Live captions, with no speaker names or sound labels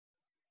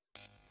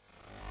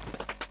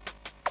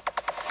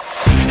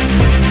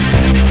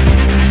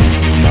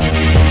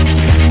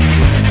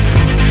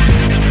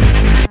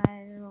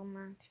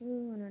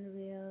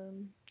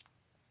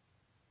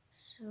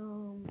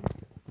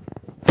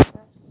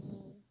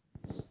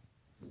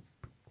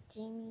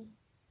Jamie,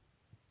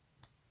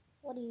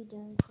 what are you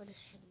doing for this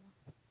video?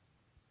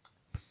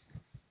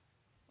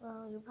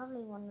 Well, you're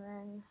probably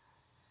wondering,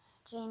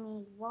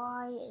 Jamie,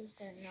 why is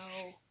there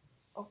no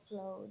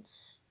uploads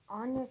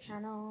on your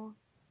channel?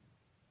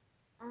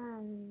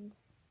 And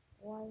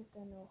why is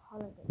there no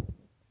holidays?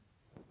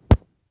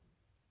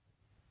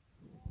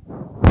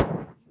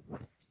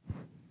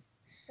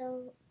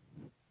 So,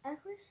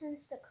 ever since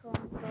the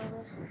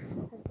coronavirus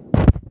has been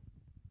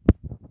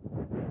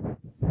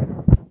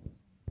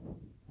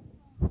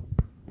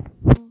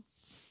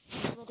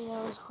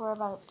videos for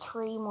about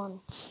 3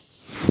 months.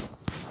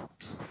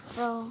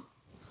 So,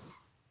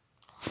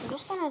 I'm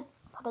just gonna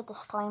put a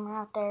disclaimer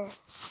out there.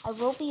 I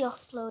will be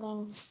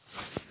uploading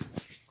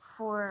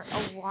for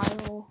a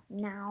while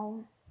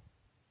now.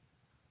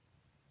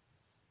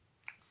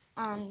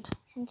 And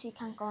since we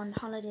can't go on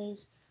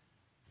holidays,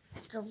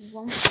 there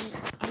won't be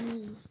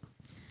any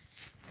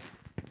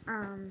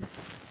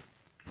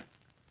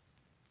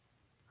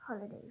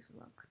holidays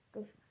vlogs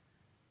this year.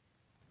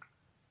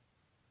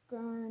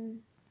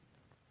 Then,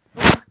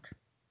 but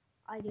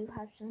I do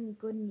have some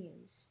good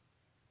news.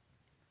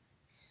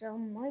 So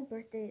my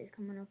birthday is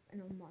coming up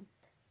in a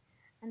month,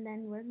 and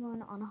then we're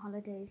going on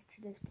holidays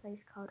to this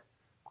place called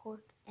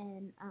Cork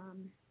in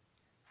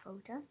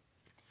Fota.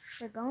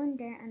 We're going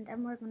there, and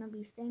then we're going to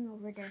be staying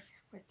over there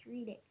for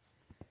 3 days.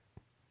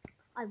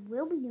 I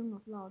will be doing a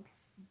vlog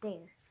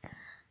there,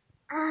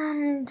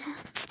 and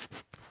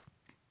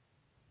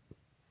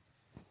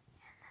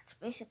that's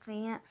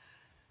basically it.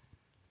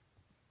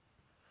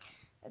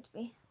 That's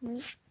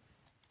basically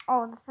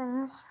all the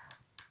things.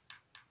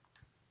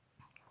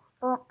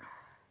 But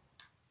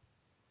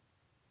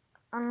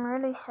I'm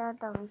really sad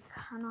that we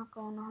cannot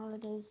go on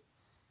holidays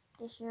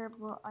this year,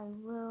 but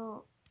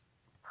I'll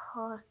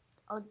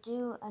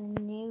do a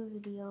new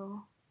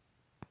video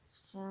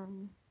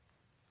soon.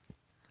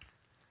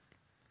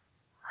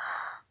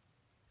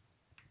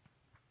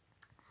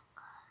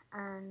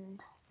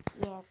 And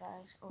yeah,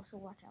 guys, also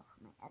watch out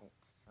for my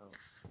edits. So